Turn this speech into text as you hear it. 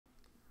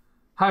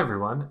Hi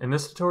everyone, in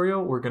this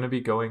tutorial we're going to be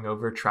going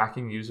over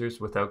tracking users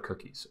without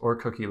cookies, or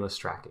cookieless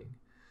tracking.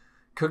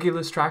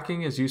 Cookieless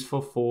tracking is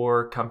useful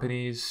for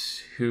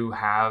companies who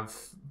have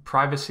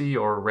privacy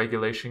or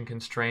regulation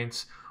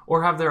constraints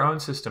or have their own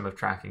system of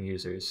tracking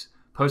users.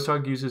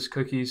 PostHog uses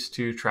cookies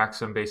to track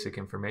some basic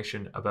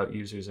information about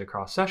users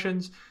across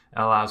sessions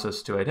and allows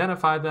us to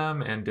identify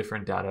them and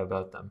different data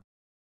about them.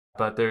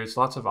 But there's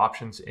lots of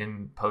options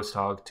in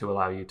PostHog to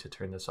allow you to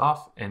turn this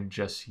off and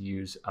just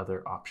use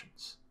other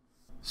options.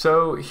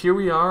 So here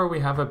we are, we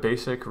have a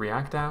basic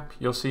React app.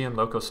 You'll see in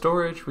local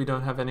storage, we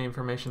don't have any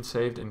information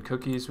saved. In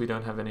cookies, we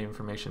don't have any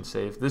information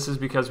saved. This is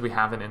because we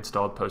haven't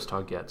installed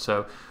PostHog yet.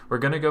 So we're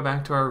going to go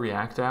back to our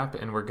React app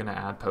and we're going to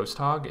add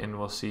PostHog and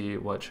we'll see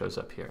what shows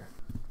up here.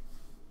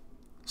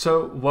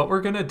 So what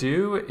we're going to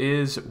do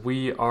is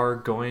we are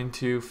going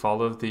to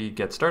follow the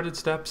get started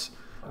steps.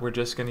 We're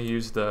just going to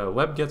use the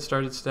web get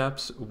started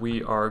steps.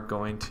 We are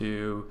going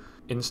to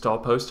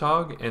install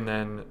PostHog and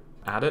then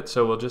add it.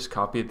 So we'll just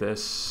copy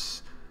this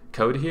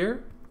code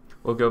here.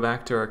 We'll go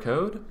back to our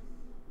code.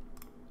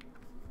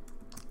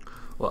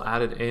 We'll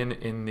add it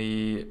in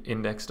the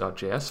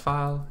index.js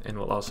file, and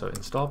we'll also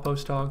install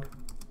PostHog.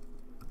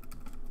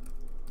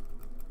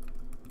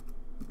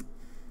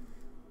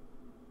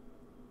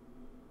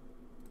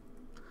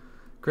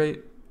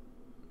 Great.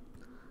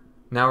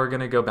 Now we're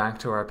going to go back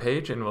to our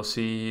page and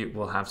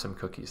we'll have some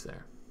cookies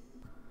there.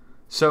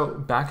 So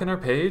back in our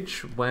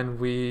page, when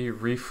we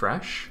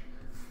refresh,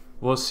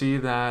 we'll see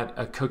that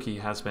a cookie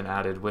has been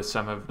added with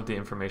some of the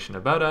information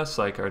about us,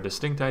 like our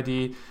distinct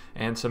ID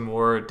and some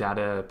more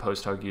data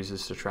PostHog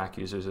uses to track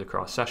users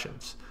across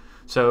sessions.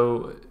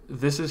 So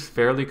this is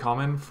fairly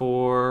common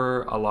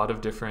for a lot of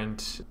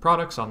different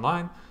products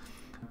online,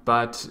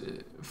 but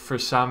for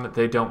some,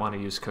 they don't want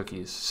to use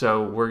cookies.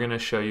 So we're going to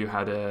show you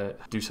how to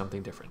do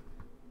something different.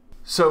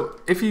 So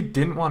if you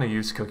didn't want to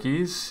use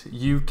cookies,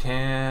 you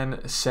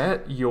can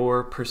set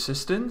your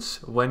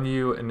persistence when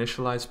you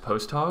initialize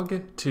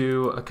PostHog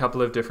to a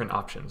couple of different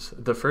options.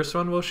 The first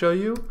one we'll show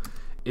you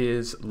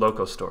is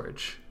local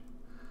storage.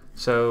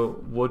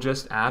 So we'll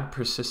just add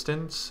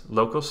persistence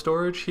local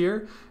storage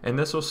here, and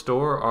this will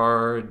store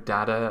our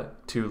data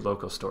to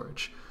local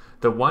storage.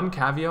 The one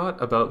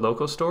caveat about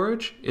local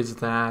storage is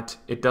that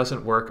it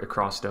doesn't work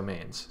across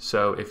domains.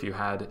 So if you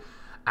had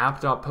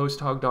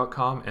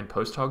app.posthog.com and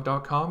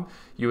posthog.com,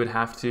 you would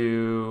have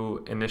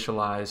to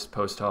initialize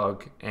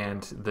PostHog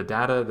and the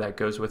data that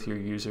goes with your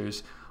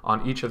users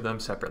on each of them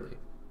separately.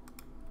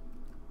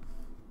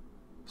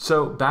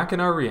 So back in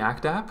our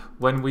React app,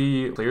 when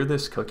we clear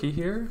this cookie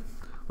here,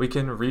 we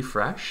can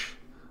refresh.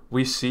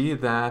 We see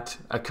that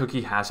a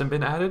cookie hasn't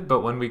been added,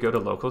 but when we go to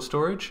local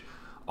storage,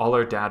 all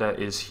our data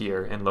is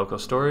here in local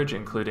storage,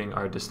 including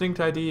our distinct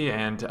ID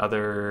and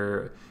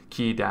other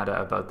key data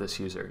about this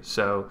user.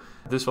 So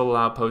this will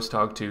allow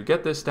PostHog to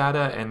get this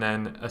data and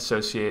then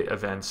associate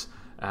events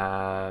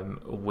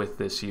with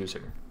this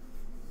user.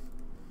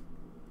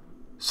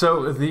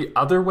 So the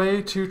other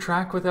way to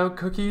track without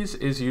cookies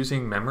is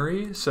using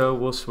memory. So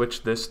we'll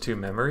switch this to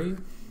memory.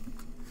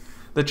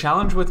 The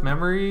challenge with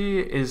memory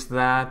is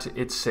that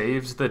it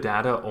saves the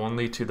data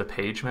only to the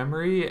page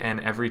memory, and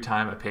every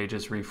time a page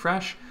is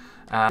refreshed,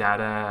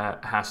 data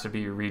has to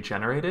be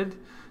regenerated.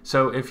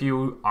 So if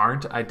you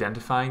aren't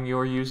identifying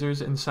your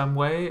users in some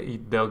way,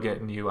 they'll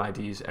get new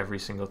IDs every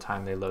single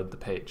time they load the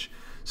page.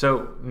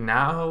 So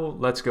now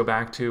let's go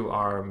back to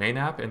our main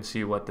app and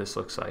see what this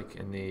looks like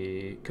in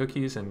the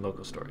cookies and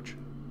local storage.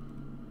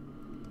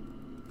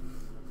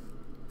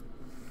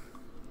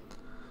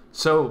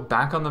 So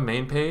back on the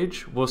main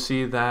page, we'll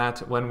see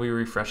that when we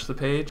refresh the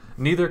page,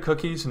 neither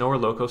cookies nor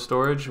local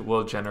storage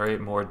will generate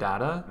more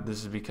data.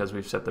 This is because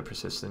we've set the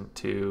persistent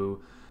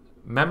to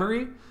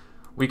memory.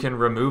 We can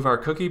remove our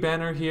cookie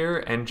banner here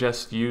and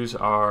just use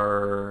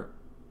our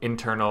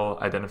internal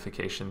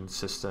identification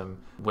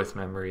system with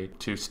memory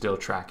to still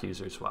track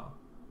users well.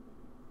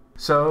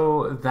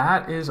 So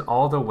that is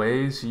all the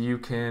ways you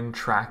can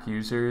track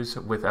users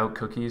without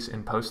cookies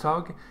in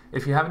PostHog.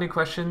 If you have any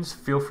questions,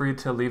 feel free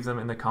to leave them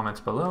in the comments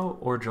below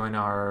or join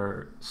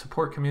our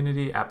support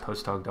community at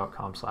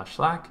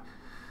posthog.com/Slack.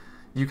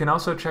 You can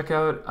also check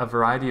out a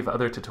variety of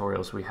other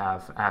tutorials we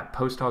have at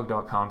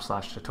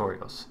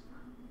posthog.com/tutorials.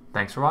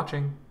 Thanks for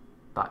watching.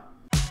 Bye.